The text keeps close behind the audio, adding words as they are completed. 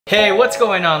Hey, what's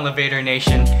going on, Levator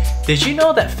Nation? Did you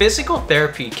know that physical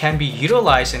therapy can be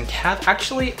utilized and have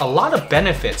actually a lot of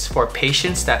benefits for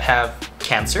patients that have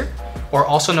cancer, or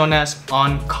also known as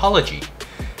oncology?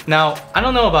 Now, I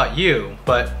don't know about you,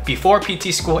 but before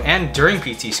PT school and during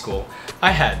PT school,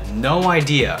 I had no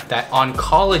idea that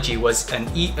oncology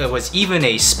was even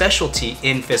a specialty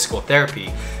in physical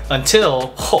therapy until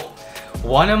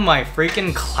one of my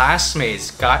freaking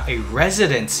classmates got a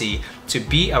residency to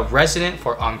be a resident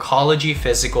for oncology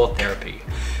physical therapy.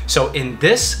 So in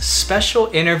this special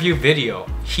interview video,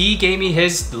 he gave me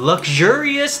his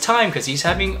luxurious time because he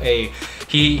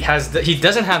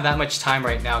doesn't have that much time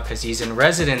right now because he's in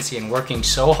residency and working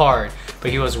so hard,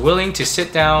 but he was willing to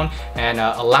sit down and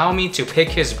allow me to pick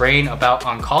his brain about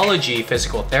oncology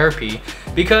physical therapy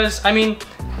because, I mean,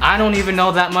 I don't even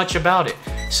know that much about it.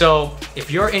 So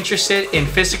if you're interested in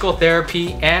physical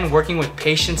therapy and working with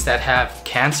patients that have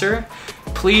cancer,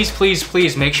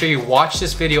 please make sure you watch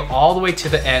this video all the way to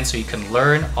the end so you can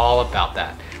learn all about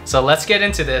that. So let's get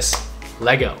into this.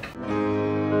 Lego.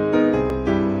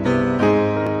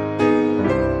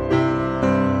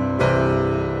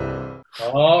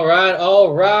 All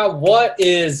right. What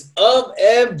is up,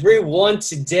 everyone?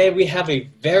 Today we have a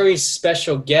very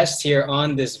special guest here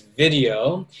on this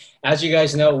video. As you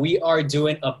guys know, we are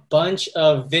doing a bunch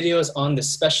of videos on the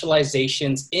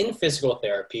specializations in physical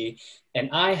therapy. And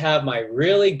I have my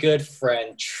really good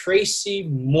friend, Tracy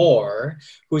Moore,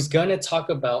 who's gonna talk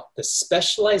about the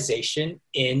specialization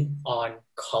in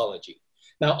oncology.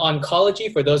 Now,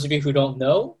 oncology, for those of you who don't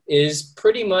know, is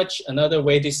pretty much another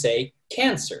way to say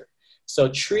cancer. So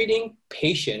treating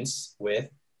patients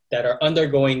that are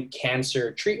undergoing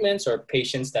cancer treatments or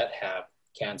patients that have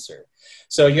cancer.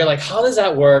 So you're like, how does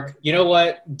that work? You know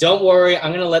what? Don't worry.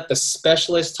 I'm going to let the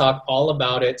specialist talk all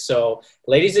about it. So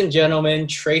ladies and gentlemen,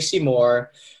 Tracy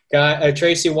Moore.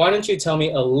 Tracy, why don't you tell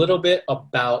me a little bit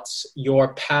about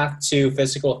your path to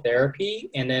physical therapy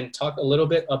and then talk a little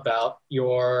bit about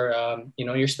your,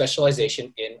 your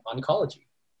specialization in oncology.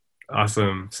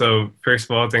 Awesome. So first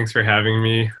of all, thanks for having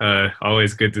me.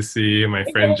 Always good to see my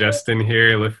friend Justin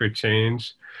here, Live for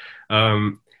Change.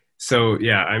 So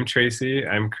yeah, I'm Tracy.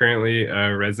 I'm currently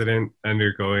a resident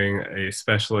undergoing a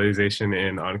specialization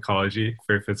in oncology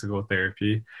for physical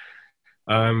therapy.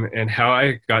 And how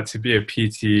I got to be a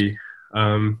PT,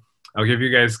 I'll give you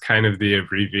guys kind of the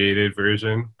abbreviated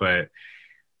version, but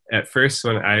at first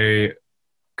when I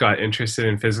got interested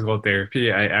in physical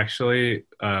therapy, I actually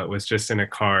was just in a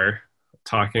car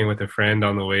talking with a friend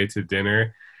on the way to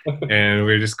dinner. And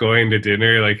we were just going to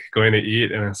dinner, like going to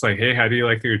eat. And I was like, hey, how do you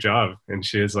like your job? And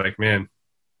she was like, man,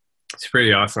 it's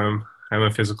pretty awesome. I'm a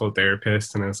physical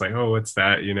therapist. And I was like, oh, what's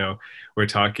that? You know, we're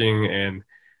talking and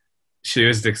she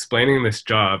was explaining this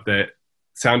job that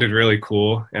sounded really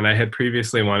cool. And I had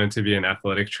previously wanted to be an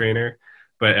athletic trainer,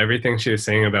 but everything she was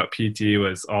saying about PT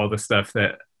was all the stuff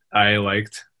that I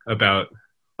liked about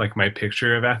like my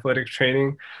picture of athletic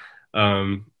training.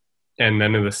 And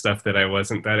none of the stuff that I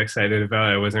wasn't that excited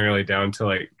about. I wasn't really down to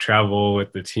like travel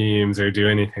with the teams or do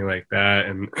anything like that.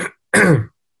 And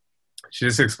she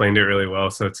just explained it really well.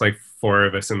 So it's like 4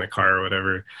 of us in the car or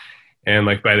whatever. And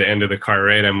like by the end of the car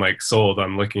ride, I'm like sold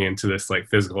on looking into this like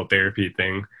physical therapy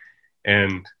thing.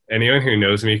 And anyone who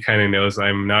knows me kind of knows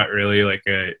I'm not really like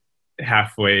a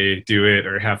halfway do it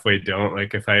or halfway don't.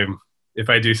 Like if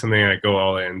I do something, I go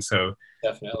all in. So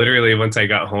definitely. Literally once I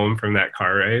got home from that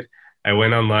car ride, I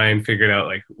went online, figured out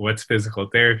like what's physical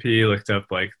therapy, looked up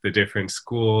like the different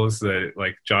schools, the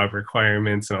like job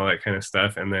requirements and all that kind of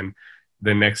stuff. And then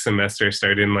the next semester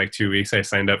started in like 2 weeks. I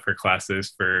signed up for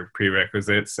classes for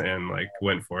prerequisites and like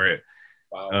went for it.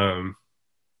 Wow.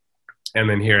 And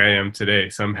then here I am today,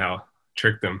 somehow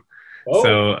tricked them. Oh.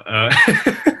 So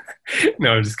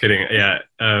no, I'm just kidding. Yeah.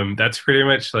 That's pretty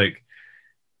much like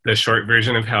the short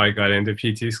version of how I got into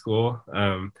PT school.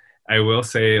 I will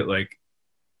say like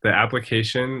the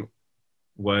application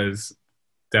was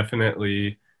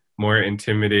definitely more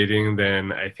intimidating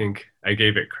than I think I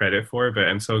gave it credit for, but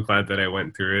I'm so glad that I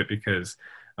went through it because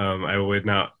I would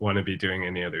not want to be doing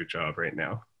any other job right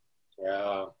now.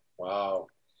 Yeah. Wow.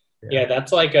 Yeah,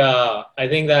 that's like, I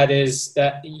think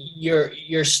that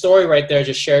your story right there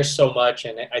just shares so much.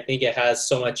 And I think it has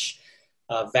so much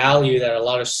value that a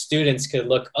lot of students could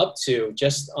look up to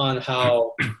just on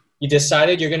how you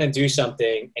decided you're going to do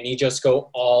something and you just go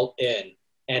all in.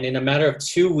 And in a matter of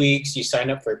 2 weeks, you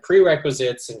signed up for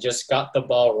prerequisites and just got the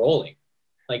ball rolling.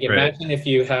 Like imagine if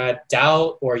you had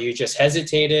doubt or you just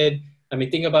hesitated. I mean,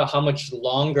 think about how much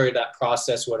longer that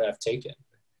process would have taken.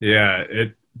 Yeah,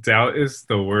 doubt is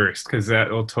the worst because that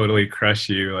will totally crush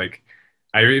you. Like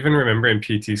I even remember in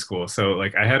PT school. So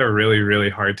like I had a really, really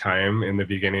hard time in the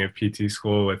beginning of PT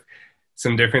school with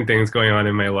some different things going on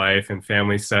in my life and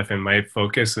family stuff, and my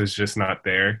focus was just not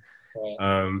there. Right.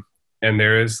 Um, and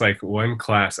there is like one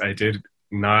class I did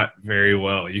not very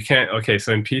well. You can't, okay,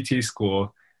 so in PT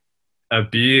school, a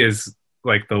B is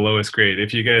like the lowest grade.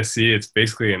 If you get a C, it's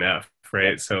basically an F, Right.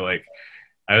 right? So like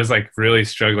I was like really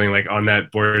struggling like on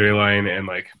that borderline and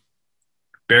like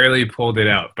barely pulled it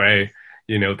out. By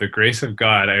the grace of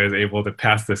God, I was able to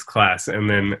pass this class. And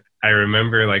then I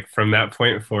remember like from that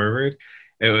point forward,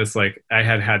 it was like I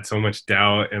had had so much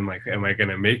doubt and like, am I going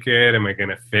to make it? Am I going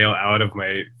to fail out of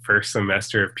my first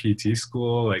semester of PT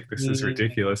school? Like, this is Mm,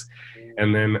 ridiculous. mm,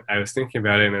 And then I was thinking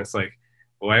about it, and it's like,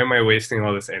 why am I wasting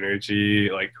all this energy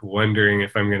like wondering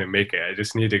if I'm going to make it? I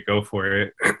just need to go for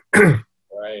it.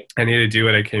 right. I need to do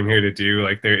what I came here to do.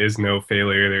 Like, there is no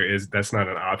failure. That's not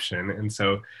an option. And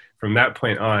so from that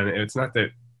point on, it's not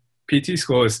that PT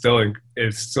school is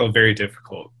still very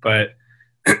difficult, but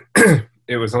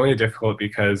it was only difficult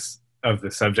because of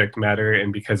the subject matter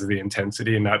and because of the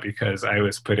intensity, not because I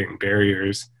was putting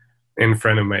barriers in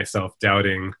front of myself,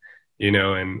 doubting,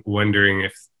 and wondering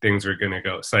if things were going to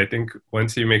go. So I think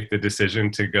once you make the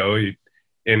decision to go,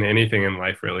 in anything in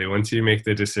life, really, once you make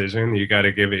the decision, you got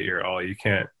to give it your all. You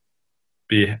can't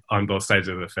be on both sides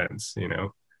of the fence.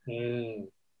 Mm,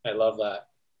 I love that.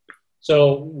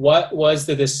 So what was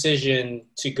the decision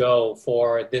to go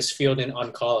for this field in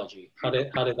oncology? How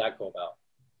did that go about?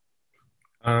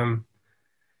 Um,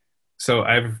 so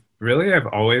I've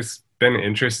always been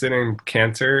interested in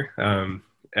cancer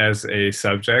as a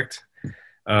subject.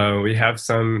 We have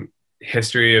some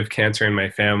history of cancer in my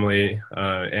family,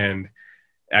 and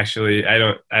actually, I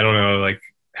don't know like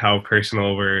how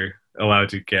personal we're allowed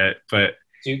to get, but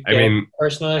Do I get mean,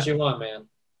 personal as you want, man.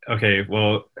 okay,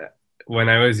 well, when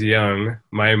I was young,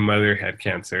 my mother had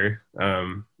cancer,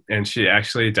 and she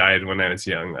actually died when I was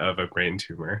young of a brain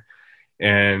tumor.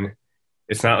 And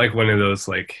it's not like one of those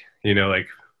like like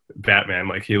Batman,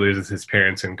 like he loses his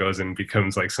parents and goes and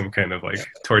becomes like some kind of like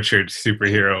tortured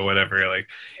superhero or whatever. Like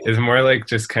it's more like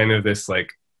just kind of this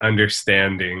like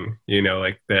understanding,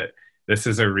 like that this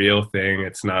is a real thing.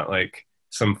 It's not like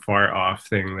some far off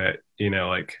thing that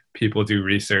like people do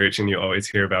research and you always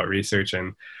hear about research.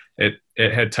 And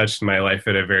it had touched my life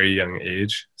at a very young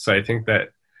age, so I think that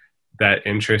that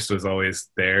interest was always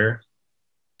there.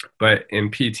 But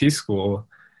in PT school,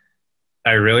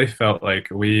 I really felt like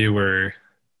we were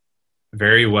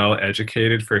very well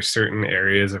educated for certain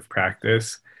areas of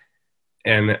practice,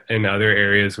 and in other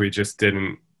areas we just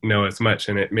didn't know as much.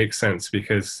 And it makes sense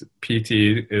because PT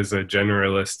is a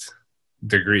generalist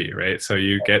degree, right? So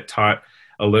you get taught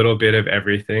a little bit of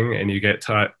everything and you get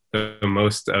taught the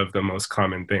most of the most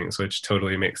common things, which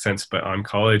totally makes sense. But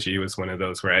oncology was one of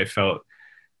those where I felt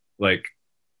like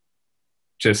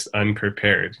just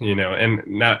unprepared, and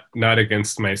not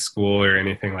against my school or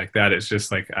anything like that. It's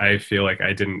just like I feel like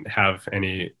I didn't have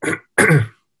any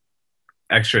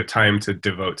extra time to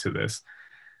devote to this.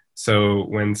 So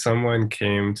when someone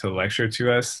came to lecture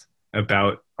to us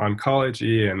about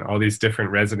oncology and all these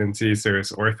different residencies,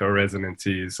 there's ortho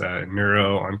residencies,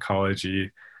 neuro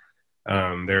oncology.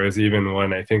 There was even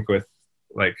one, I think, with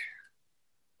like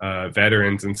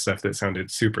veterans and stuff that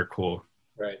sounded super cool.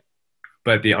 Right.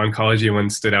 But the oncology one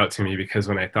stood out to me because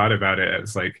when I thought about it, I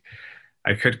was like,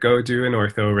 I could go do an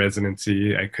ortho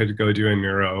residency, I could go do a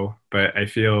neuro, but I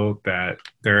feel that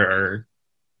there are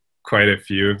quite a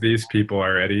few of these people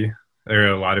already. There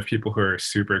are a lot of people who are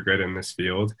super good in this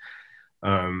field.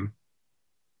 Um,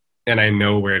 and I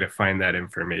know where to find that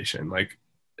information. Like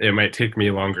it might take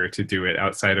me longer to do it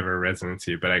outside of a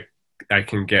residency, but I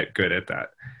can get good at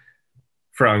that.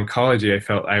 For oncology, I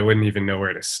felt I wouldn't even know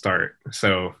where to start.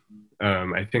 So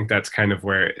I think that's kind of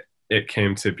where it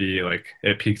came to be. Like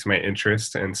it piqued my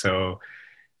interest. And so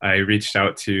I reached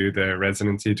out to the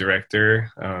residency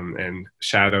director and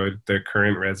shadowed the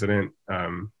current resident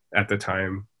at the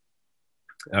time.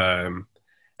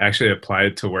 Actually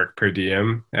applied to work per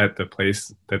diem at the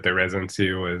place that the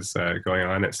residency was going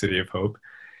on at City of Hope,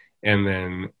 and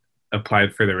then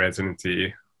applied for the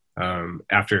residency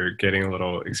after getting a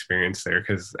little experience there,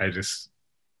 because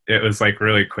it was like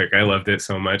really quick. I loved it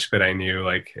so much, but I knew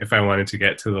like if I wanted to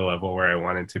get to the level where I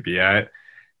wanted to be at,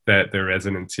 that the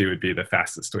residency would be the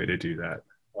fastest way to do that.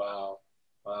 Wow.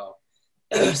 Wow.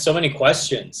 So many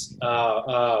questions.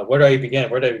 Where do I begin?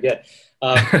 Where do I begin?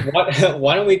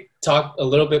 Why don't we talk a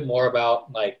little bit more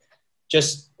about like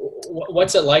just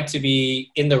what's it like to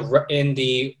be in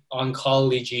the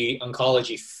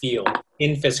oncology field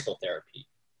in physical therapy,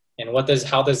 and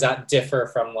how does that differ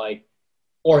from like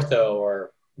ortho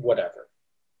or whatever?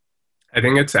 I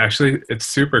think it's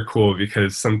super cool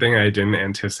because something I didn't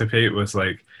anticipate was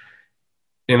like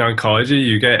in oncology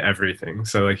you get everything.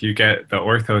 So like you get the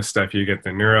ortho stuff, you get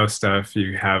the neuro stuff,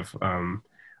 you have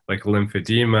like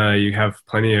lymphedema, you have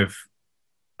plenty of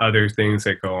other things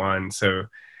that go on. So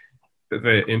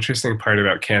the interesting part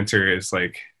about cancer is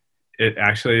like it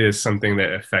actually is something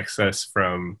that affects us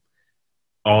from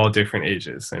all different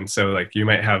ages. And so like you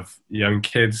might have young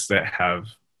kids that have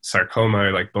sarcoma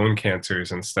or like bone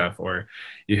cancers and stuff, or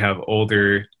you have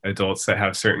older adults that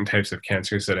have certain types of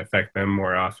cancers that affect them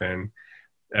more often.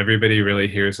 Everybody really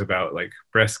hears about like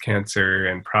breast cancer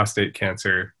and prostate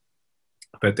cancer,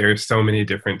 but there's so many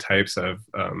different types of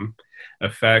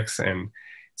effects. And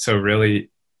so really,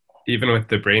 even with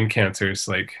the brain cancers,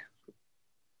 like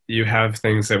you have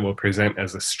things that will present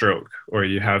as a stroke, or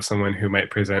you have someone who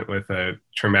might present with a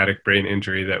traumatic brain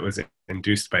injury that was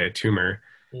induced by a tumor.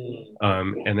 Mm,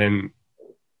 And then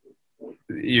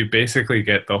you basically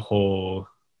get the whole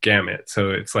gamut.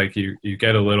 So it's like you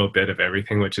get a little bit of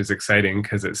everything, which is exciting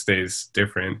because it stays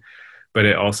different. But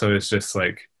it also is just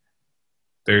like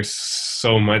there's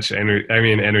so much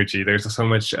energy. There's so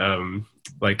much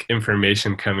like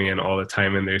information coming in all the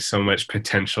time, and there's so much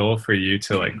potential for you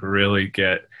to like really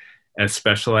get as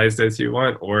specialized as you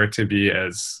want or to be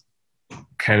as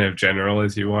kind of general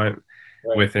as you want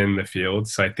right. within the field.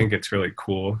 So I think it's really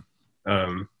cool.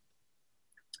 Um,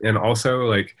 and also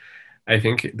like I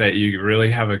think that you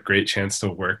really have a great chance to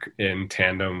work in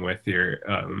tandem with your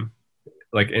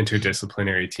like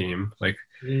interdisciplinary team. Like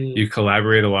Mm, you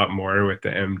collaborate a lot more with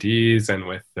the MDs and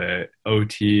with the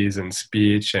OTs and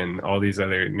speech and all these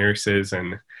other nurses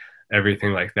and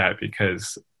everything like that,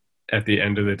 because at the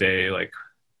end of the day, like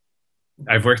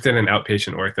I've worked in an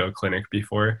outpatient ortho clinic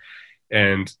before,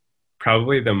 and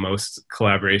probably the most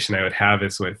collaboration I would have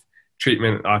is with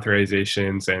treatment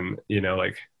authorizations and,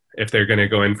 like if they're going to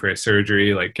go in for a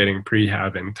surgery, like getting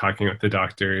prehab and talking with the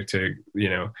doctor to,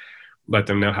 let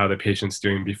them know how the patient's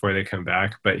doing before they come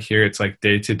back. But here it's like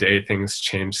day to day things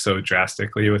change so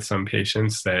drastically with some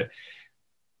patients that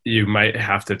you might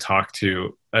have to talk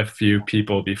to a few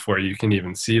people before you can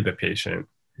even see the patient.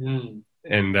 mm,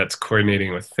 And that's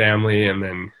coordinating with family. And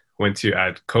then once you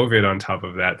add COVID on top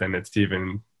of that, then it's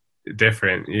even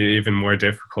different, even more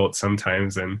difficult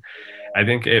sometimes. And I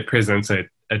think it presents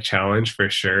a challenge for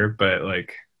sure. But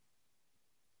like,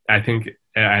 I think,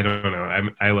 I don't know,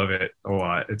 I love it a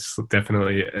lot. It's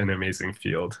definitely an amazing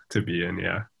field to be in.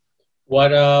 Yeah.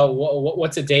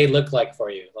 what's a day look like for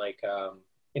you? Like,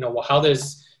 how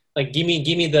does like give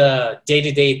me the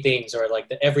day-to-day things or like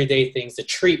the everyday things, the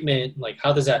treatment, like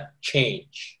how does that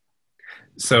change?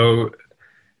 So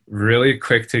really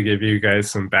quick to give you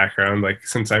guys some background, like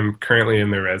since I'm currently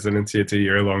in the residency, it's a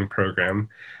year-long program.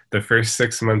 The first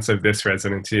 6 months of this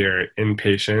residency are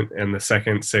inpatient and the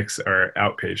second six are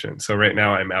outpatient. So right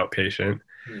now I'm outpatient.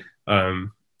 Mm,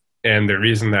 Um, and the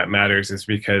reason that matters is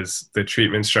because the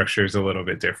treatment structure is a little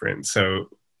bit different. So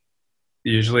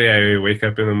usually I wake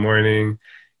up in the morning,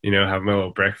 have my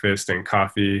little breakfast and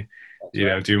coffee, that's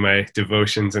right. do my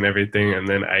devotions and everything, and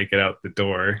then I get out the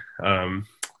door.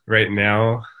 Right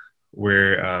now,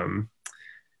 we're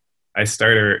I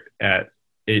start at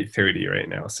 8:30 right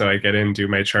now, so I get in, do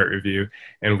my chart review,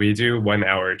 and we do 1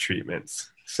 hour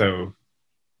treatments. So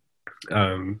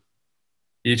um,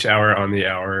 each hour on the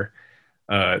hour,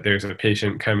 there's a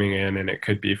patient coming in, and it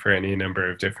could be for any number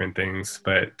of different things.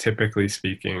 But typically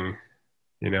speaking,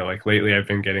 like lately, I've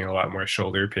been getting a lot more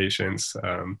shoulder patients.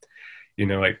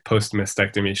 Like post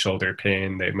mastectomy shoulder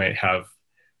pain, they might have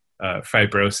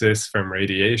fibrosis from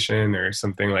radiation or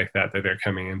something like that that they're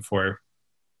coming in for.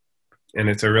 And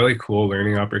it's a really cool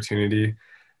learning opportunity.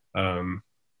 Um,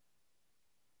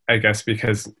 I guess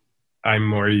because I'm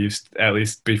more used, at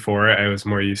least before, I was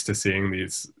more used to seeing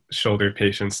these shoulder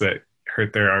patients that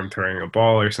hurt their arm throwing a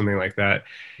ball or something like that.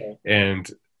 Okay. And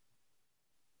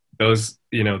those,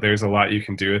 there's a lot you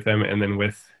can do with them. And then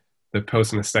with the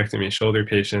post mastectomy shoulder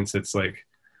patients, it's like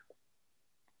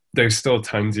there's still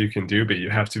tons you can do, but you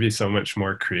have to be so much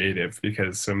more creative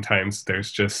because sometimes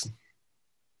there's just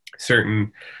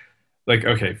certain, like,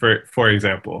 okay, for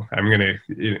example, I'm gonna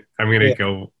Yeah,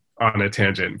 go on a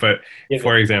tangent, but give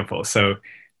for it. example, so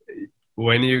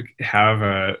when you have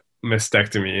a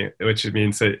mastectomy, which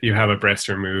means that you have a breast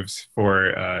removed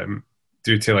for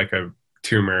due to like a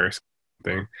tumor or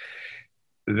something,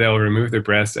 they'll remove the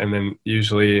breast, and then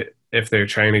usually if they're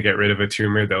trying to get rid of a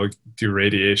tumor, they'll do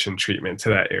radiation treatment to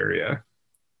that area.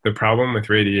 The problem with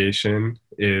radiation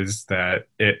is that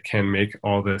it can make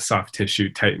all the soft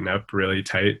tissue tighten up really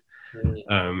tight,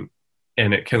 Mm, um,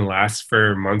 and it can last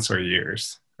for months or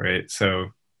years, right? So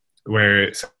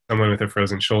where someone with a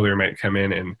frozen shoulder might come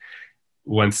in and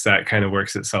once that kind of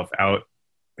works itself out,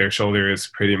 their shoulder is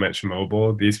pretty much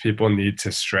mobile. These people need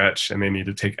to stretch and they need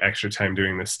to take extra time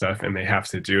doing this stuff, and they have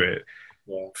to do it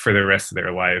for the rest of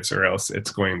their lives, or else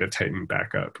it's going to tighten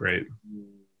back up, right?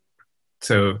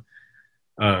 So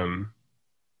the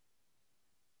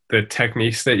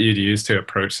techniques that you'd use to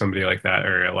approach somebody like that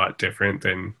are a lot different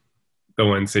than the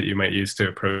ones that you might use to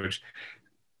approach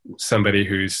somebody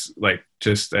who's like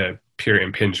just a pure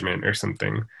impingement or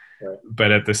something. Right.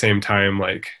 But at the same time,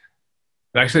 like,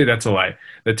 actually, that's a lie.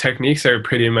 The techniques are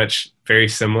pretty much very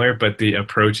similar, but the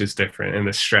approach is different and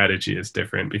the strategy is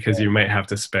different, because you might have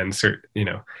to spend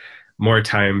more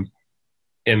time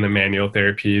in the manual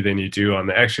therapy than you do on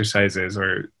the exercises,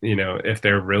 or, if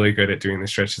they're really good at doing the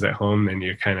stretches at home, then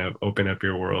you kind of open up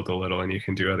your world a little and you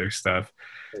can do other stuff.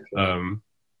 Okay.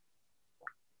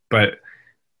 But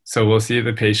so we'll see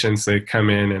the patients, they come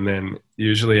in, and then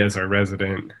usually as a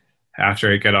resident,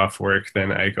 after I get off work,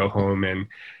 then I go home and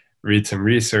read some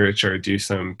research or do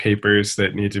some papers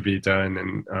that need to be done,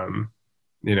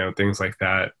 and things like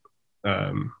that.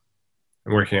 I'm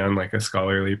working on like a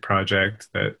scholarly project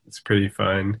that's pretty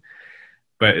fun,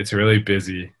 but it's really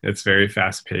busy. It's very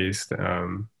fast paced,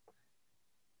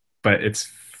 but it's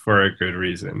for a good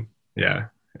reason. Yeah,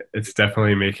 it's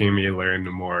definitely making me learn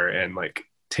more and like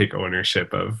take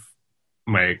ownership of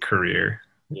my career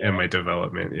and my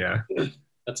development. Yeah,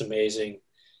 that's amazing.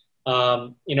 I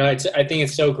think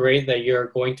it's so great that you're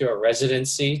going through a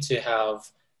residency to have,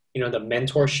 the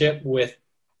mentorship with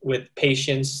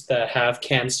patients that have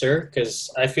cancer. Because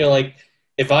I feel like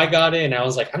if I got it and I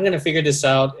was like, I'm going to figure this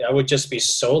out, I would just be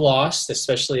so lost,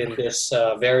 especially in this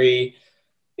very,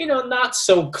 not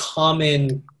so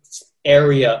common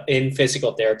area in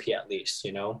physical therapy, at least,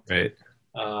 Right.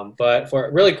 But for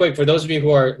really quick, for those of you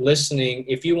who are listening,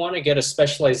 if you want to get a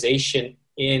specialization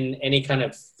in any kind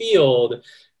of field,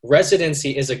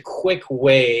 residency is a quick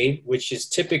way, which is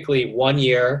typically 1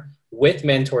 year with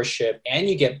mentorship, and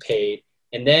you get paid,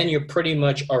 and then you're pretty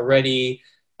much already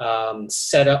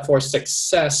set up for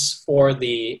success for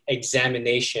the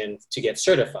examination to get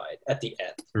certified at the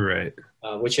end. Right.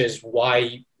 Which is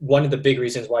why one of the big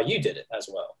reasons why you did it as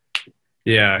well.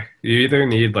 Yeah, you either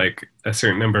need like a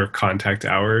certain number of contact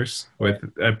hours with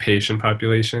a patient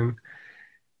population,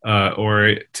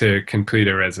 or to complete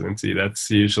a residency.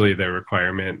 That's usually the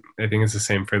requirement. I think it's the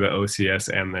same for the OCS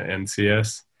and the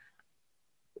NCS,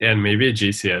 and maybe a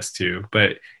GCS too.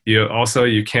 But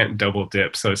you can't double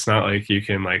dip. So it's not like you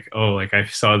can like, oh, like I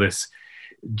saw this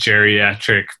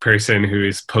geriatric person who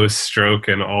is post-stroke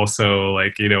and also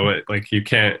like, like you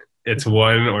can't, it's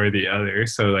one or the other.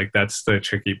 So like that's the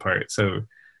tricky part. So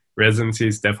residency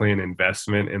is definitely an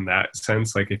investment in that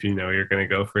sense. Like if you're going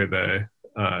to go for the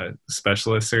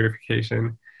specialist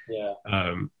certification. Yeah.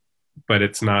 But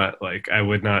it's not like, I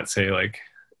would not say like,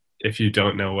 if you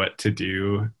don't know what to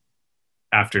do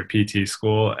after PT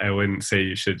school, I wouldn't say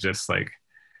you should just like,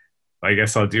 I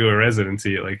guess I'll do a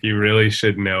residency. Like you really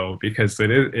should know, because it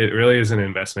really is an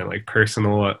investment, like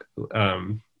personal,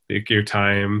 like your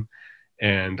time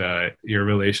and your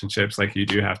relationships. Like you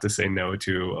do have to say no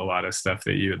to a lot of stuff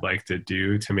that you would like to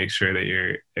do to make sure that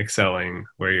you're excelling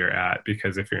where you're at.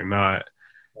 Because if you're not,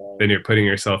 then you're putting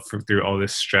yourself through all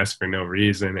this stress for no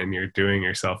reason, and you're doing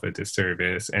yourself a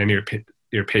disservice, and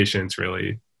your patients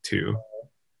really too.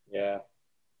 Yeah.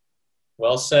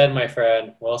 Well said, my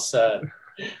friend. Well said.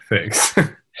 Thanks.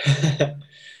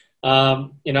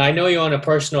 I know you on a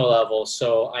personal level,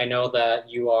 so I know that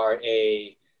you are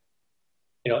a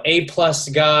A+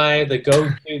 guy, the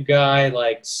go-to guy,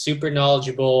 like super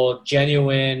knowledgeable,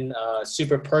 genuine,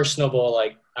 super personable.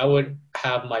 Like I would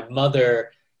have my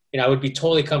mother, I would be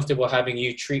totally comfortable having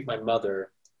you treat my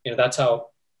mother. That's how,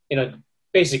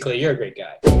 basically you're a great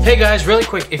guy. Hey guys, really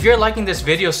quick, if you're liking this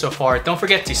video so far, don't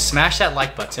forget to smash that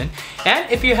like button. And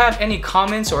if you have any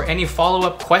comments or any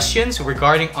follow-up questions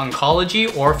regarding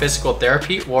oncology or physical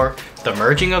therapy or the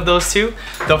merging of those two,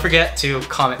 don't forget to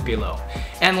comment below.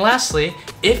 And lastly,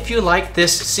 if you like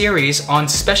this series on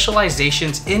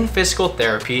specializations in physical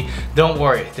therapy, don't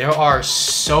worry, there are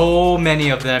so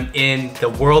many of them in the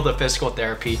world of physical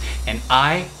therapy, and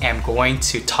I am going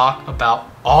to talk about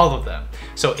all of them.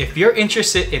 So if you're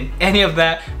interested in any of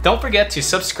that, don't forget to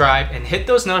subscribe and hit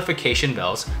those notification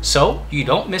bells so you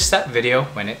don't miss that video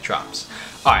when it drops.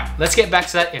 All right, let's get back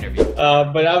to that interview.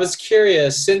 But I was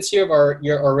curious, since you're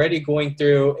already going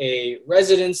through a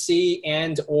residency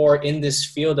and or in this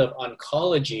field of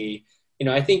oncology,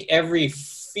 I think every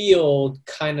field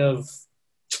kind of,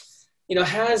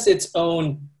 has its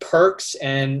own perks,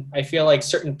 and I feel like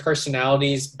certain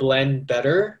personalities blend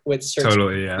better with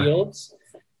certain fields.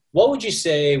 what would you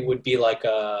say would be like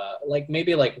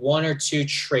maybe like one or two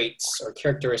traits or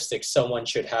characteristics someone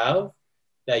should have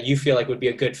that you feel like would be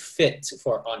a good fit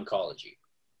for oncology?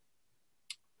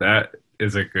 That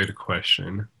is a good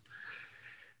question.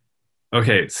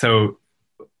 Okay, so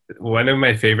one of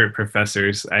my favorite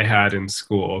professors I had in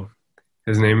school,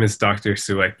 his name is Dr.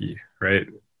 Sueki, right?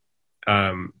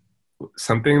 Um,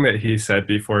 Something that he said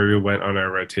before we went on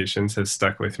our rotations has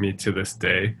stuck with me to this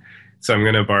day. So I'm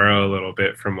going to borrow a little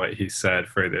bit from what he said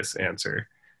for this answer.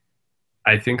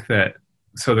 I think that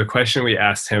so the question we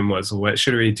asked him was, what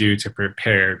should we do to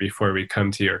prepare before we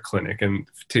come to your clinic? And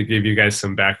to give you guys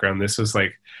some background, this was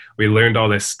like we learned all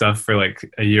this stuff for like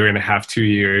a year and a half, 2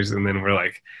 years, and then we're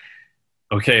like,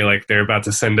 okay, like they're about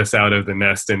to send us out of the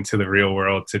nest into the real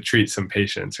world to treat some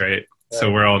patients, right? So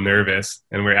Right. we're all nervous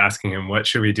and we're asking him, what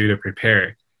should we do to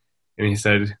prepare? And he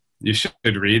said, you should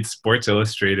read Sports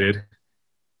Illustrated,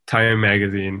 Time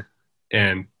Magazine,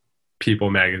 and People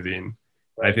Magazine.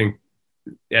 I Right. think,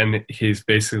 and he's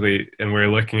basically, and we're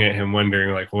looking at him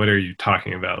wondering, like, what are you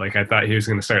talking about? Like, I thought he was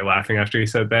going to start laughing after he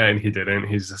said that, and he didn't.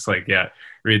 He's just like, yeah,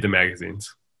 read the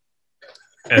magazines.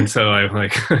 And so I'm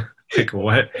like, like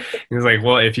what? He's like,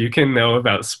 well, if you can know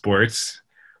about sports,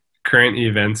 current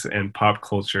events, and pop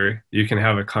culture, you can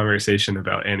have a conversation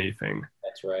about anything.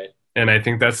 That's right. And I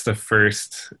think that's the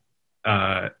first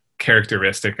uh,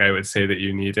 characteristic I would say that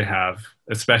you need to have,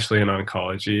 especially in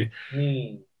oncology,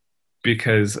 Hmm.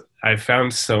 because I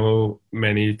found so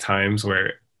many times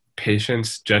where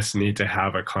patients just need to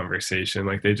have a conversation.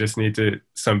 Like they just need to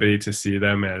somebody to see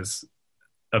them as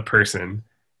a person,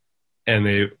 and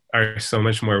they are so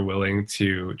much more willing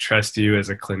to trust you as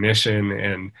a clinician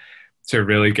and to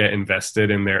really get invested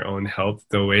in their own health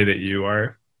the way that you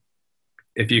are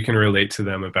if you can relate to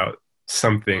them about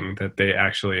something that they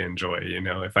actually enjoy.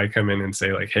 If I come in and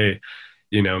say like, hey,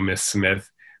 Miss Smith,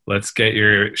 let's get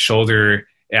your shoulder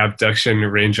abduction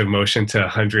range of motion to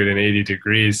 180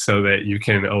 degrees so that you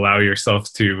can allow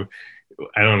yourself to,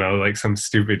 I don't know, like some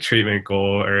stupid treatment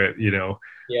goal, or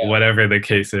Yeah. whatever the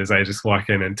case is. I just walk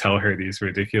in and tell her these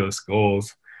ridiculous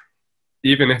goals,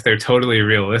 even if they're totally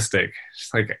realistic.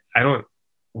 Just like, I don't,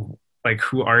 like,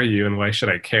 who are you and why should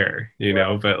I care?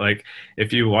 Right. But like,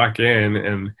 if you walk in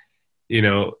and you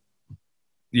know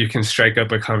you can strike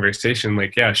up a conversation,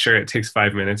 like, yeah, sure, it takes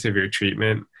 5 minutes of your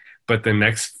treatment, but the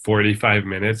next 45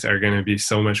 minutes are going to be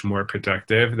so much more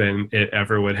productive than it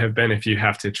ever would have been if you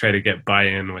have to try to get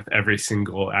buy-in with every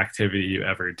single activity you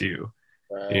ever do,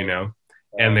 you Right. know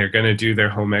and Right. they're going to do their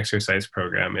home exercise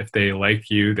program. If they like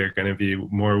you, they're going to be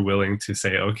more willing to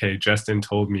say, okay, Justin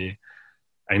told me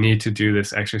I need to do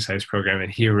this exercise program and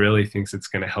he really thinks it's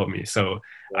going to help me. So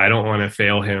I Right. don't want to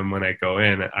fail him when I go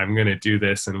in. I'm going to do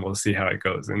this and we'll see how it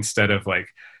goes. Instead of like,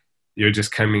 you're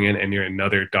just coming in and you're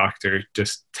another doctor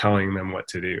just telling them what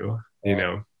to do, you Right.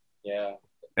 know? Yeah.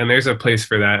 And there's a place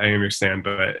for that, I understand.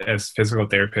 But as physical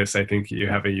therapists, I think you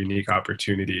have a unique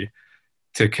opportunity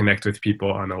to connect with people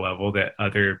on a level that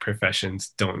other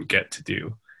professions don't get to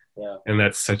do. Yeah. And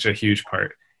that's such a huge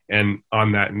part. And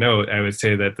on that note, I would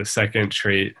say that the second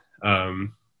trait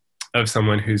um, of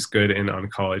someone who's good in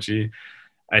oncology,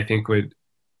 I think would,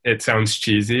 it sounds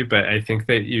cheesy, but I think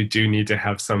that you do need to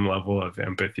have some level of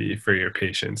empathy for your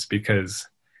patients, because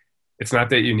it's not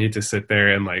that you need to sit there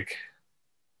and like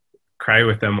cry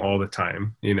with them all the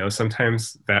time.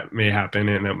 Sometimes that may happen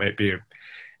and that might be,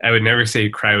 I would never say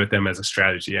cry with them as a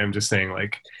strategy. I'm just saying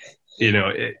like,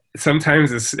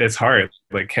 sometimes it's hard.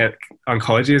 Like,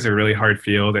 oncology is a really hard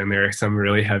field, and there are some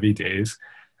really heavy days,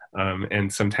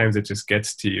 and sometimes it just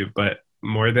gets to you. But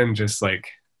more than just like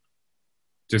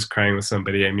just crying with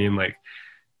somebody, I mean like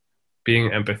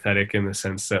being empathetic in the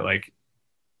sense that like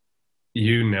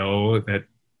that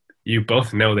you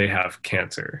both know they have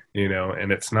cancer,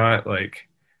 and it's not like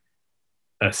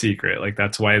a secret. Like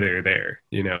that's why they're there.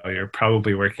 You're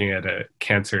probably working at a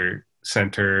cancer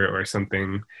center or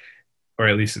something, or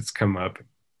at least it's come up.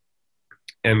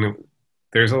 And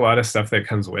there's a lot of stuff that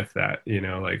comes with that,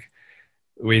 like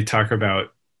we talk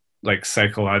about like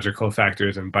psychological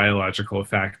factors and biological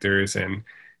factors and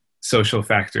social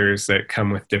factors that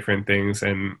come with different things,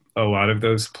 and a lot of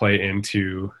those play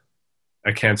into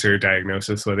a cancer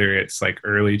diagnosis, whether it's like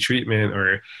early treatment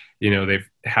or they've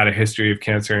had a history of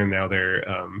cancer and now they're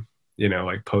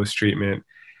like post treatment.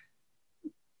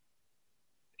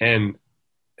 And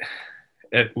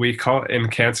we call in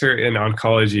cancer, in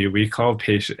oncology, we call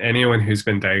patient anyone who's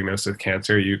been diagnosed with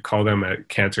cancer, you call them a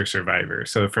cancer survivor.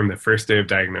 So from the first day of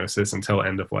diagnosis until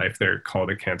end of life, they're called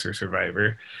a cancer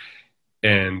survivor.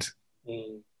 And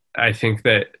Mm. I think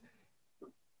that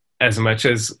as much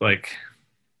as like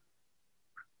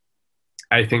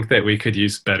I think that we could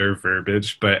use better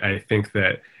verbiage, but I think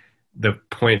that the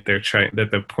point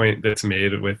that's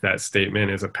made with that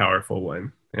statement is a powerful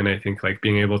one. And I think like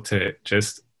being able to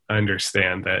just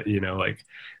understand that, like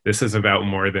this is about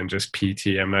more than just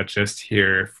PT. I'm not just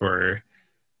here for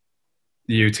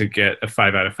you to get a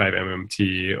 5 out of 5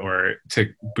 MMT or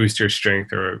to boost your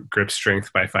strength or grip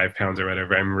strength by 5 pounds or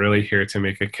whatever. I'm really here to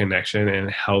make a connection and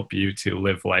help you to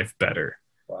live life better.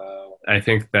 Wow. I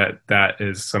think that that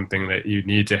is something that you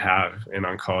need to have in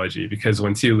oncology, because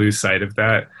once you lose sight of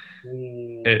that,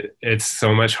 Mm, it's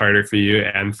so much harder for you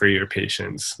and for your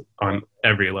patients on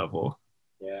every level,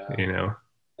 yeah. you know?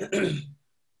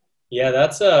 Yeah,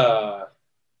 that's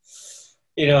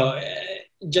you know,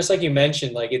 just like you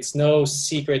mentioned, like it's no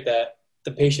secret that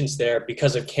the patient's there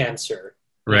because of cancer.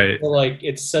 And I Right, feel like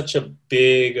it's such a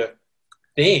big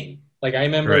thing. Like I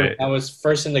remember when right, I was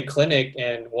first in the clinic,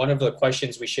 and one of the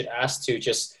questions we should ask to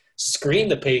just screen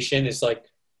the patient is like,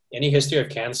 any history of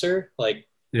cancer? Like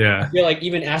I yeah, feel like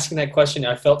even asking that question,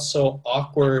 I felt so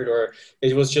awkward, or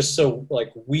it was just so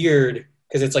like weird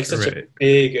because it's like such a right,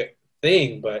 big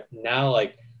thing. But now,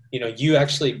 like you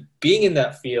actually being in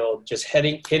that field, just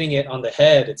hitting it on the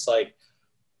head, it's like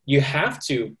you have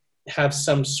to have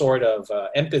some sort of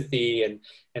empathy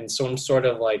and some sort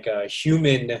of like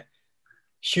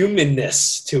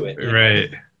humanness to it.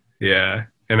 right. Yeah.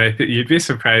 And I think you'd be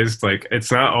surprised, like, it's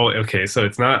not all okay. So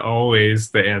it's not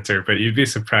always the answer, but you'd be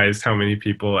surprised how many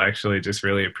people actually just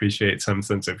really appreciate some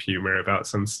sense of humor about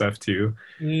some stuff too.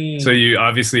 So Mm, you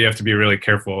obviously have to be really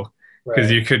careful because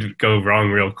right. you could go wrong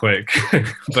real quick.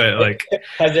 But like,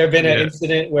 Has there been an yeah,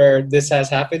 incident where this has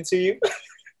happened to you?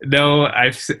 no,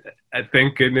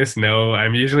 thank goodness, no.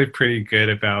 I'm usually pretty good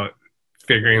about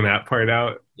figuring that part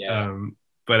out. Yeah.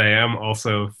 But I am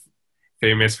also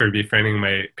famous for befriending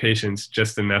my patients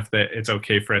just enough that it's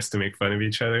okay for us to make fun of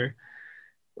each other.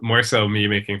 More so me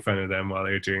making fun of them while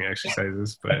they're doing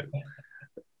exercises, but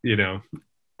you know,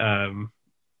 um,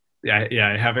 yeah,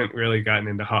 I haven't really gotten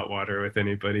into hot water with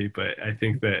anybody, but I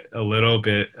think that a little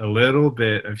bit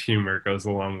of humor goes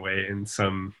a long way in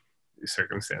some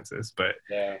circumstances. But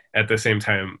Yeah. at the same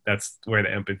time, that's where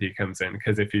the empathy comes in.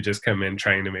 Because if you just come in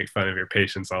trying to make fun of your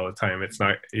patients all the time, it's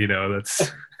not,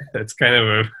 that's kind of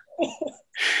a,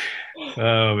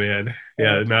 oh man, Uh,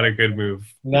 yeah, not a good move.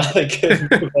 Not a good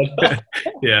move at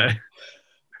all. Yeah,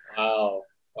 Wow.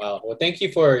 Wow. Well, thank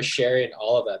you for sharing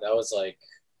all of that. That was like,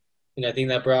 I think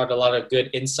that brought a lot of good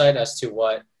insight as to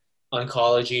what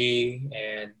oncology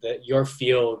and your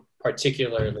field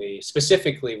particularly,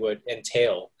 specifically would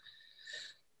entail.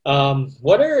 I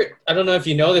don't know if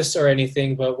you know this or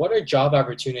anything, but what are job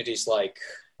opportunities like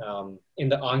in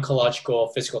the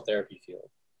oncological physical therapy field?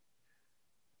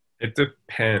 it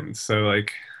depends. So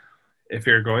like if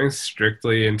you're going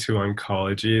strictly into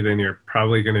oncology, then you're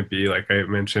probably going to be, like I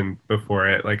mentioned before,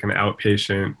 at like an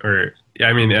outpatient or,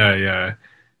 I mean, yeah,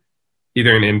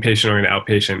 either an inpatient or an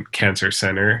outpatient cancer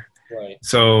center. Right.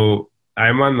 So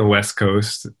I'm on the West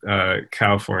Coast,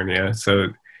 California. So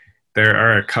there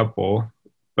are a couple,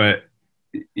 but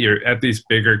you're at these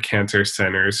bigger cancer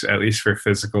centers, at least for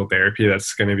physical therapy,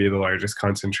 that's going to be the largest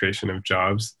concentration of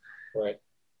jobs. Right.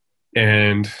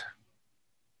 And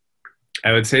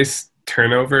I would say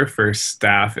turnover for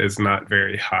staff is not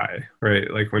very high, right?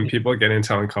 Like when people get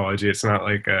into oncology, it's not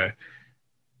like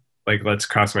like let's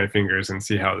cross my fingers and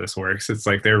see how this works. It's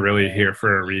like they're really here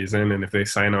for a reason, and if they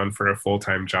sign on for a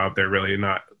full-time job, they're really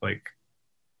not like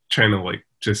trying to like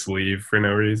just leave for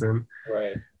no reason.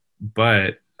 Right.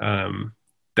 But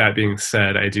that being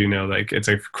said, I do know like it's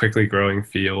a quickly growing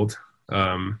field.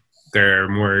 There are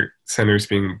more centers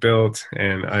being built,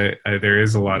 and there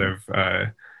is a lot of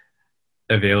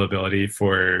availability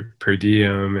for per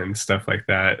diem and stuff like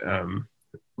that,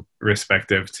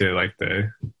 respective to like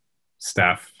the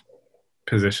staff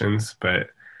positions. But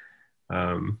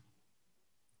um,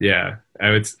 yeah, I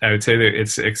would say that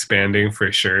it's expanding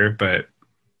for sure, but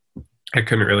I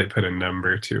couldn't really put a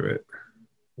number to it.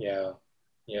 Yeah.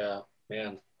 Yeah.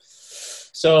 Man.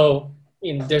 So,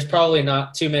 there's probably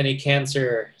not too many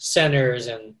cancer centers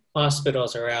and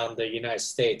hospitals around the United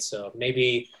States. So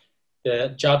maybe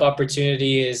the job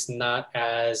opportunity is not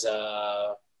as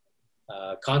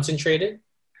concentrated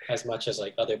as much as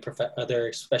like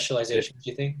other specializations.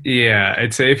 You think? Yeah,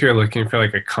 I'd say if you're looking for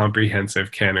like a comprehensive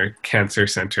cancer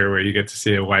center where you get to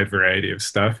see a wide variety of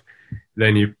stuff,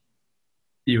 then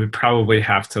you would probably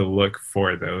have to look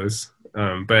for those.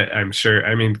 But I'm sure,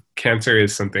 I mean, cancer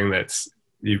is something that's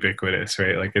ubiquitous,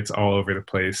 right? Like it's all over the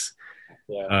place.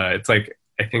 Yeah. It's like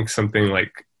I think something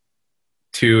like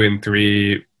 2 in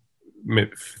 3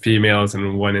 females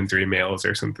and 1 in 3 males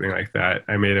or something like that.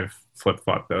 I may have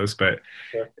flip-flopped those, but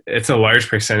Sure. it's a large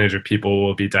percentage of people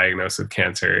will be diagnosed with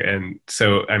cancer. And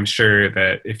so I'm sure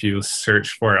that if you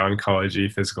search for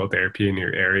oncology physical therapy in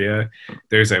your area,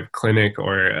 there's a clinic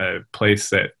or a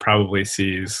place that probably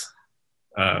sees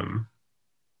um,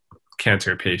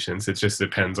 cancer patients. It just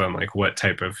depends on like what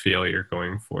type of feel you're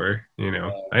going for.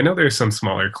 I know there's some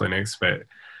smaller clinics, but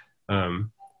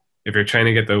um, if you're trying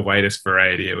to get the widest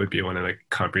variety, it would be one of the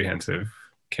comprehensive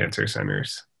cancer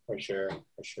centers. For sure,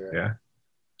 for sure. Yeah.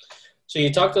 So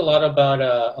you talked a lot about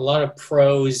a lot of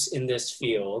pros in this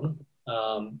field.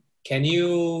 Can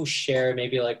you share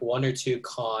maybe like 1 or 2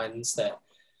 cons that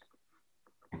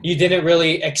you didn't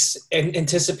really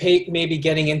anticipate maybe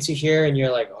getting into here, and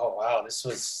you're like, oh wow, this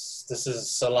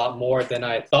is a lot more than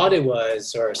I thought it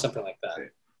was, or something like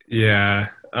that? Yeah.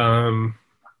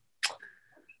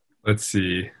 Let's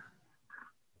see.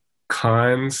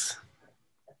 Cons.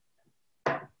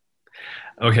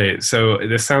 Okay, so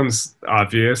this sounds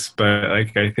obvious, but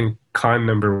like I think con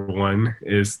number 1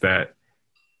 is that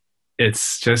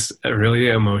it's just really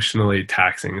emotionally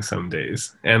taxing some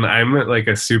days. And I'm like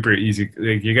a super easy,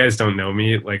 like you guys don't know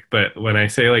me, like, but when I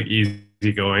say like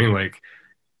easygoing, like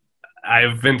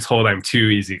I've been told I'm too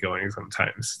easygoing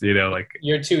sometimes, like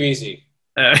You're too easy.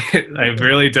 I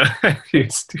really don't. You're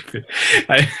stupid.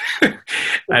 I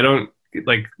I don't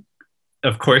like.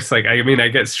 Of course, like I mean, I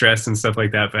get stressed and stuff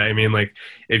like that. But I mean, like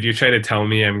if you try to tell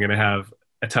me I'm gonna have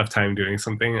a tough time doing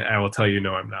something, I will tell you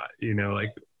no, I'm not. Like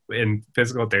in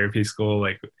physical therapy school,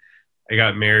 like I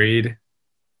got married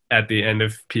at the end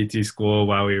of PT school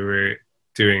while we were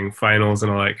doing finals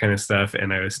and all that kind of stuff,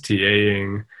 and I was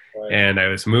TAing Right. and I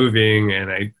was moving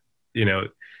and you know,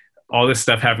 all this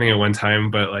stuff happening at one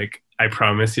time. But like I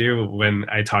promise you, when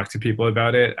I talk to people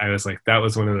about it, I was like, that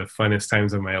was one of the funnest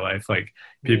times of my life. Like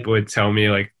people would tell me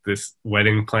like this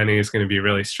wedding planning is going to be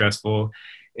really stressful,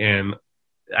 and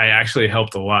I actually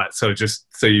helped a lot. So just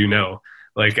so you know,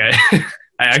 like I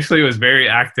I actually was very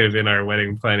active in our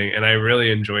wedding planning, and I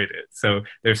really enjoyed it. So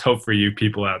there's hope for you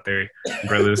people out there,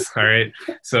 brothers. All right.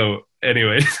 So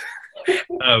anyways,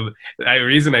 the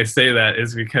reason I say that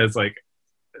is because like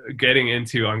getting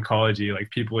into oncology,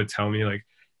 like people would tell me like,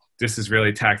 this is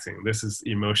really taxing. This is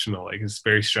emotional. Like it's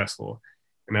very stressful.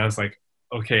 And I was like,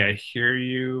 okay, I hear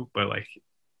you, but like,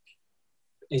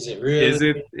 Is it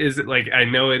really? is it like, I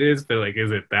know it is, but like,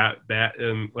 is it that bad?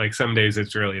 And like some days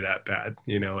it's really that bad,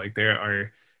 like there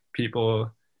are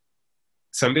people,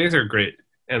 some days are great.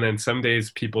 And then some days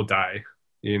people die,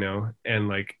 and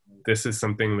like, this is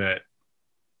something that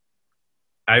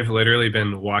I've literally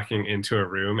been walking into a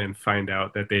room and find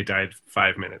out that they died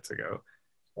 5 minutes ago.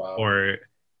 Wow. Or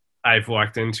I've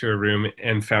walked into a room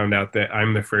and found out that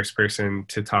I'm the first person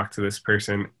to talk to this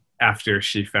person after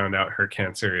she found out her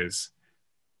cancer is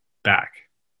back.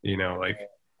 Like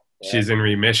she's in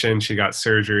remission, she got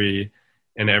surgery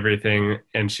and everything,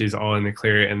 and she's all in the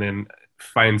clear, and then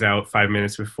finds out 5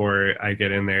 minutes before I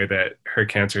get in there that her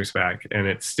cancer's back and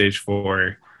it's stage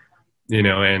 4,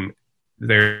 and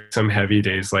there's some heavy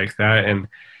days like that, and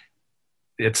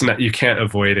it's not, you can't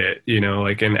avoid it,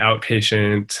 like an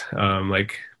outpatient,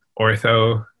 like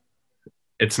ortho,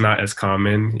 it's not as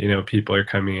common, people are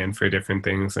coming in for different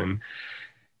things and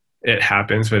it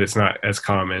happens, but it's not as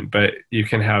common. But you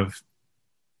can have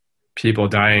people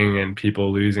dying and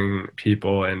people losing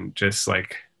people, and just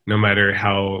like no matter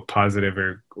how positive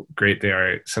or great they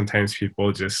are, sometimes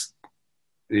people just,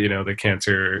 the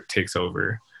cancer takes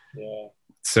over. Yeah.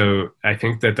 So I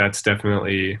think that that's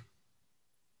definitely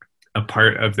a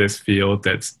part of this field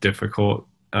that's difficult,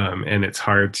 and it's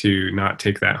hard to not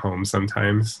take that home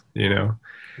sometimes, Yeah.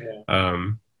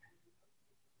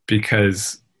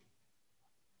 Because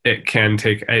it can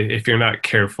take, if you're not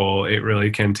careful, it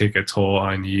really can take a toll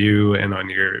on you and on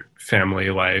your family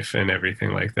life and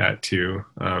everything like that too.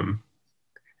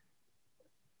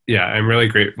 Yeah, I'm really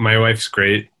great. My wife's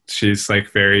great. She's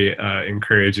like very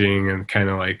encouraging and kind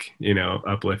of like,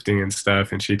 uplifting and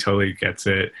stuff. And she totally gets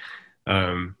it.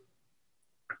 That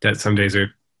some days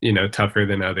are, tougher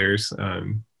than others.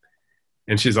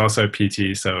 And she's also a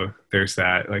PT, so there's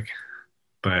that. Like,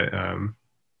 but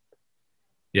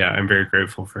yeah, I'm very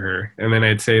grateful for her. And then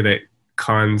I'd say that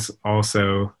cons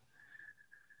also,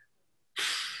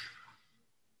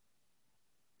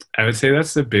 I would say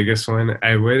that's the biggest one.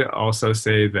 I would also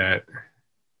say that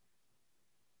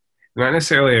not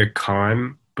necessarily a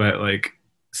con, but like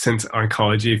since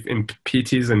oncology in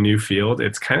PT is a new field,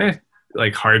 it's kind of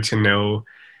like hard to know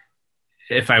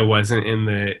if I wasn't in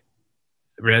the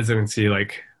residency,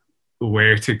 like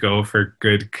where to go for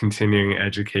good continuing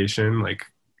education, like,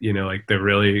 like the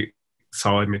really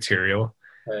solid material.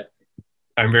 Right.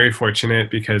 I'm very fortunate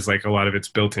because like a lot of it's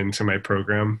built into my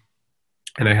program,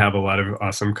 and I have a lot of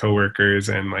awesome coworkers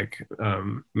and like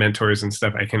mentors and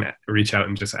stuff. I can reach out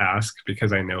and just ask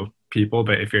because I know people.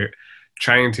 But if you're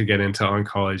trying to get into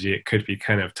oncology, it could be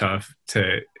kind of tough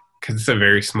to, because it's a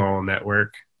very small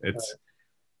network. It's,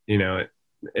 you know,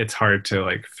 it's hard to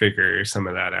like figure some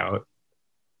of that out,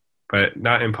 but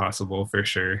not impossible for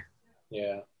sure.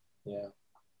 Yeah. Yeah.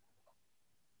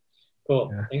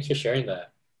 Cool. Yeah. Thanks for sharing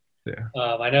that. Yeah.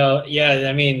 I know. Yeah.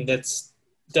 I mean, that's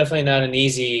definitely not an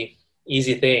easy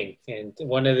thing. And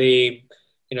one of the,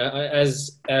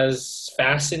 as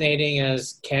fascinating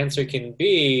as cancer can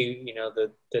be,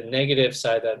 the negative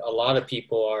side that a lot of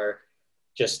people are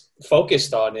just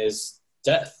focused on is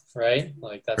death, right?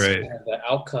 Like that's Right. kind of the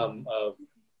outcome of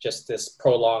just this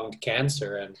prolonged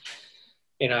cancer. And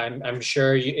I'm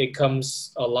sure it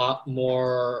comes a lot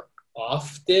more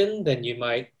often than you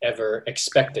might ever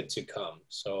expect it to come.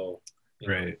 So,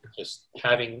 Right. just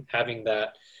having that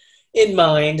in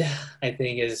mind, I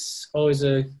think is always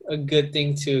a good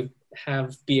thing to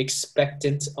be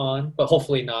expectant on, but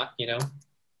hopefully not. Yeah.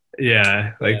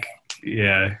 Yeah. Like,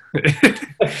 yeah.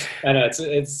 I know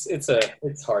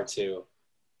it's hard to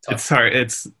talk. It's hard.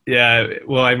 It's, yeah.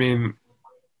 Well, I mean,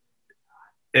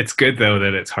 it's good though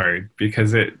that it's hard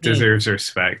because it Mm, deserves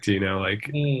respect,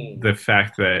 like mm, the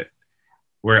fact that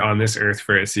we're on this earth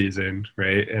for a season,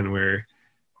 right? And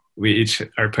we each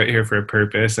are put here for a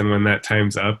purpose, and when that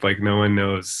time's up, like no one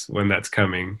knows when that's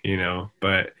coming,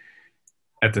 but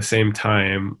at the same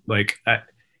time, like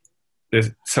there's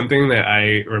something that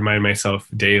I remind myself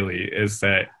daily is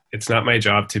that it's not my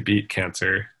job to beat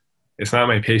cancer. It's not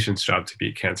my patient's job to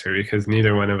beat cancer because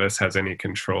neither one of us has any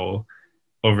control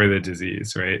over the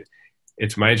disease, right?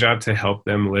 It's my job to help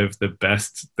them live the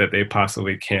best that they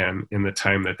possibly can in the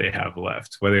time that they have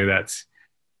left, whether that's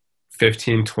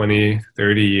 15, 20,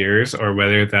 30 years, or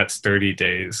whether that's 30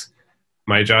 days.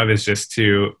 My job is just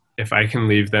to, if I can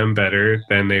leave them better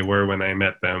than they were when I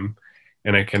met them,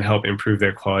 and I can help improve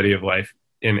their quality of life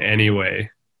in any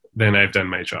way, then I've done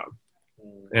my job.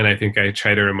 mm. And I think I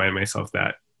try to remind myself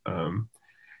that.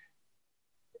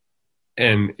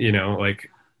 And, like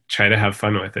try to have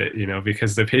fun with it,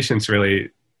 because the patients really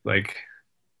like,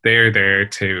 they're there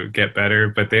to get better,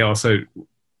 but they also,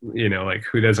 like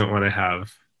who doesn't want to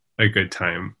have a good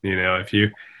time? If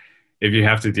you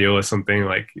have to deal with something,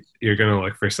 like you're going to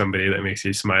look for somebody that makes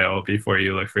you smile before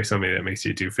you look for somebody that makes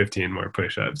you do 15 more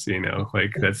push-ups,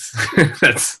 like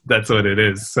that's that's what it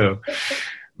is. So,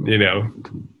 you know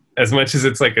as much as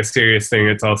it's like a serious thing,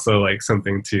 it's also like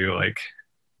something to like,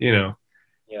 you know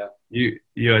Yeah.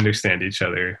 you understand each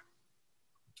other.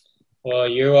 Well,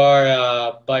 you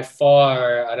are by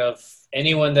far out of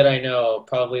anyone that I know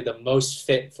probably the most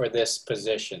fit for this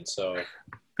position. So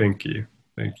Thank you.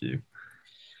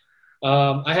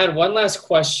 I had one last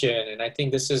question, and I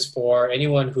think this is for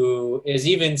anyone who is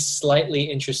even slightly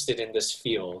interested in this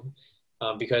field,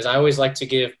 because I always like to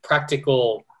give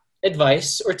practical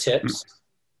advice or tips.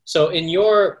 So, in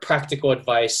your practical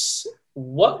advice,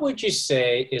 what would you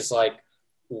say is like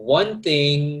one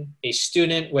thing a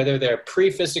student, whether they're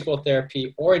pre-physical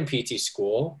therapy or in PT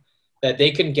school, that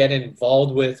they can get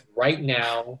involved with right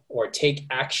now or take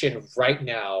action right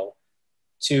now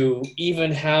to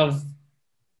even have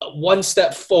one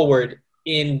step forward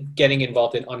in getting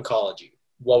involved in oncology?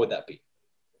 What would that be?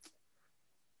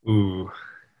 Ooh,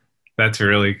 that's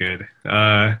really good.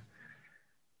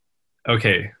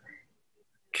 Okay,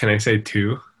 can I say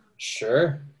two?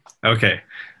 Sure. Okay.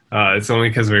 It's only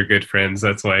because we're good friends.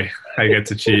 That's why I get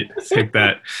to cheat. Take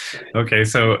that. Okay,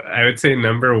 so I would say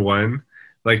number one,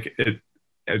 like it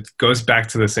goes back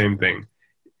to the same thing.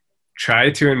 Try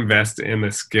to invest in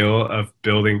the skill of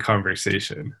building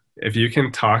conversation. If you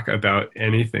can talk about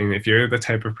anything, if you're the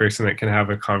type of person that can have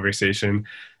a conversation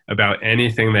about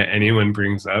anything that anyone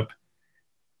brings up,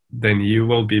 then you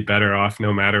will be better off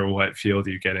no matter what field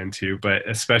you get into, but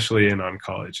especially in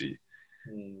oncology.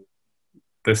 Mm,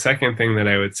 The second thing that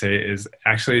I would say is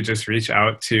actually just reach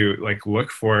out to, like, look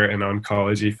for an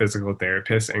oncology physical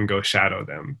therapist and go shadow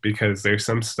them, because there's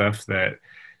some stuff that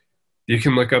you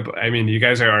can look up. I mean, you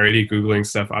guys are already Googling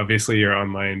stuff. Obviously, you're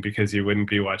online because you wouldn't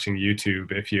be watching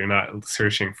YouTube if you're not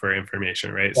searching for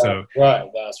information, right? that's So, right.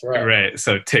 That's right. right.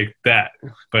 So take that.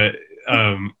 But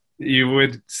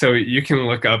so you can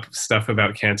look up stuff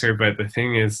about cancer. But the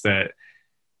thing is that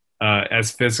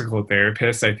as physical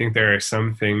therapists, I think there are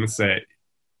some things that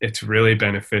it's really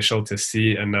beneficial to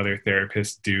see another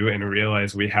therapist do and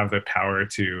realize we have the power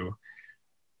to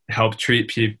help treat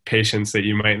patients that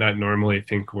you might not normally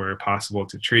think were possible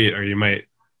to treat, or you might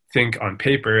think on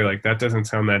paper like that doesn't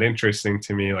sound that interesting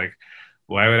to me, like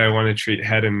why would I want to treat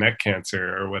head and neck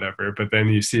cancer or whatever? But then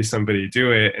you see somebody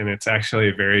do it and it's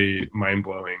actually very mind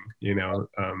blowing, you know?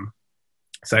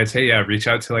 So I'd say, yeah, reach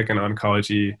out to like an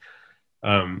oncology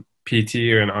PT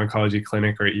or an oncology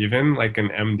clinic or even like an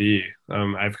MD.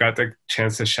 I've got the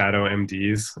chance to shadow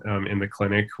MDs in the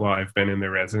clinic while I've been in the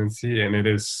residency, and it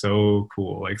is so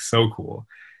cool, like so cool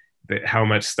that how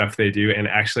much stuff they do and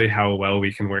actually how well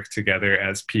we can work together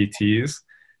as PTs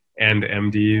and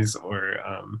MDs or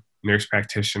nurse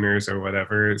practitioners or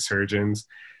whatever, surgeons,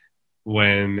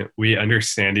 when we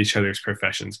understand each other's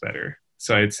professions better.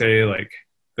 So I'd say like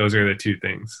those are the two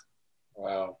things.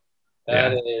 Wow.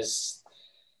 Yeah.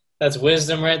 That's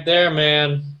wisdom right there,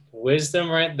 man. Wisdom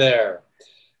right there.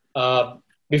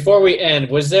 Before we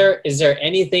end, is there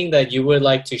anything that you would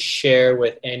like to share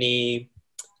with any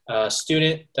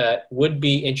student that would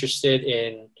be interested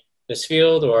in this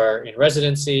field or in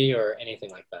residency or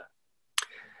anything like that?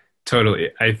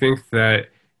 Totally. I think that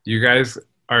you guys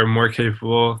are more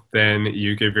capable than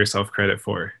you give yourself credit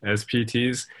for. As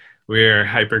PTs, we are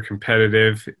hyper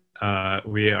competitive.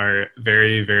 We are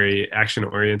very, very action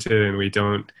oriented, and we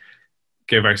don't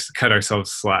cut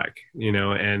ourselves slack, you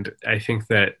know. And I think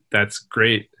that that's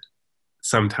great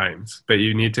sometimes, but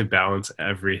you need to balance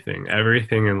everything.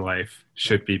 Everything in life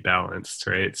should be balanced,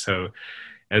 right? So,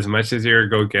 as much as you're a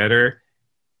go-getter,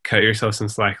 cut yourself some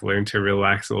slack, learn to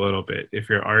relax a little bit. If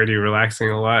you're already relaxing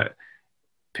a lot,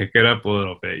 pick it up a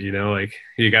little bit, you know, like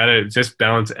you got to just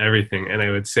balance everything. And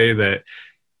I would say that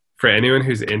for anyone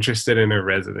who's interested in a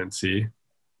residency,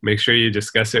 make sure you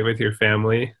discuss it with your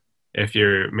family. If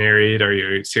you're married or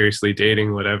you're seriously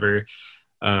dating, whatever,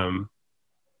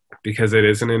 because it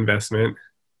is an investment.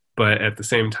 But at the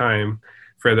same time,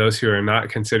 for those who are not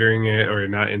considering it or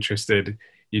not interested,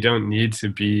 you don't need to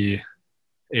be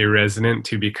a resident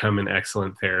to become an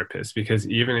excellent therapist, because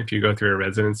even if you go through a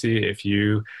residency, if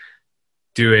you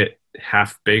do it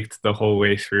half baked the whole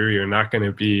way through, you're not going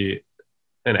to be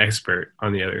an expert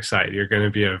on the other side. You're going to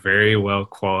be a very well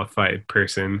qualified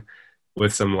person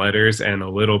with some letters and a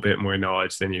little bit more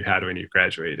knowledge than you had when you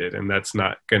graduated, and that's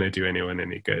not going to do anyone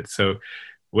any good. So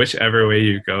whichever way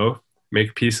you go,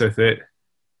 make peace with it,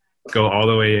 go all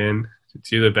the way in,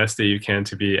 do the best that you can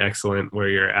to be excellent where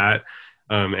you're at,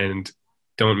 and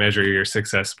don't measure your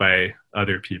success by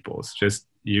other people's. Just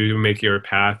you make your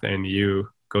path and you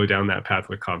go down that path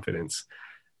with confidence.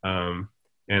 And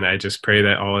I just pray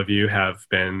that all of you have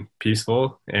been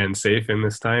peaceful and safe in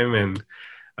this time. And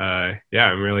yeah,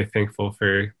 I'm really thankful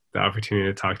for the opportunity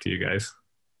to talk to you guys.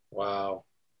 Wow.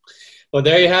 Well,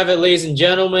 there you have it, ladies and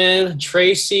gentlemen.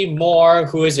 Tracy Moore,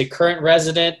 who is a current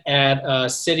resident at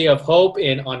City of Hope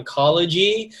in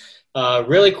oncology.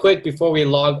 Really quick before we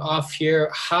log off here,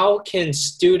 how can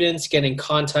students get in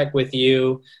contact with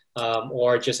you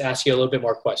or just ask you a little bit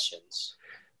more questions?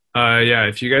 Yeah,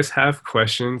 if you guys have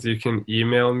questions, you can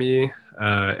email me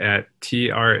at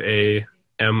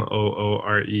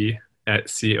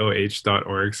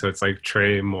tramoore@coh.org. So it's like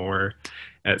Trey Moore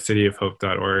at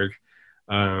cityofhope.org.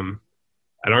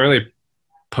 I don't really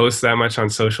post that much on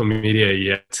social media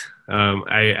yet.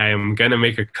 I am going to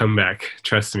make a comeback,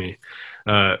 trust me.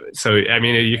 So, I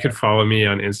mean, you could follow me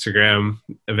on Instagram.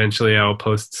 Eventually, I'll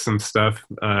post some stuff.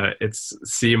 It's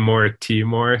Seymour T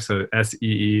Moore. So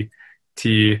SEET.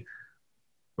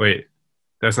 Wait,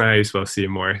 that's not how you spell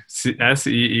Seymour.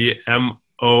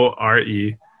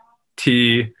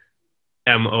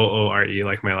 SEEMORETMOORE,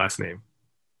 like my last name.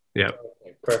 Yep.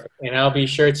 Okay, perfect. And I'll be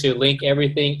sure to link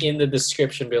everything in the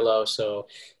description below. So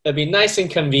it'll be nice and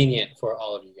convenient for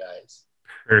all of you guys.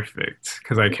 Perfect,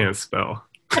 because I can't spell.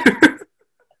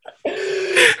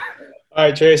 All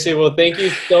right, Tracy. Well, thank you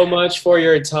so much for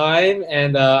your time.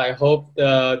 And I hope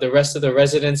the rest of the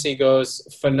residency goes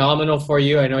phenomenal for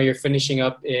you. I know you're finishing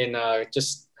up in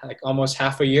just like almost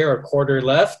half a year or quarter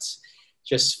left.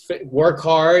 Just work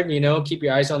hard, you know, keep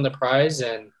your eyes on the prize.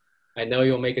 And I know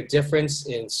you'll make a difference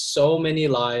in so many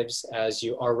lives as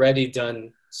you already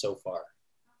done so far.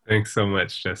 Thanks so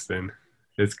much, Justin.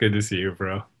 It's good to see you,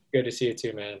 bro. Good to see you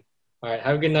too, man. All right.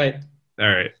 Have a good night. All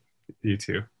right. You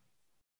too.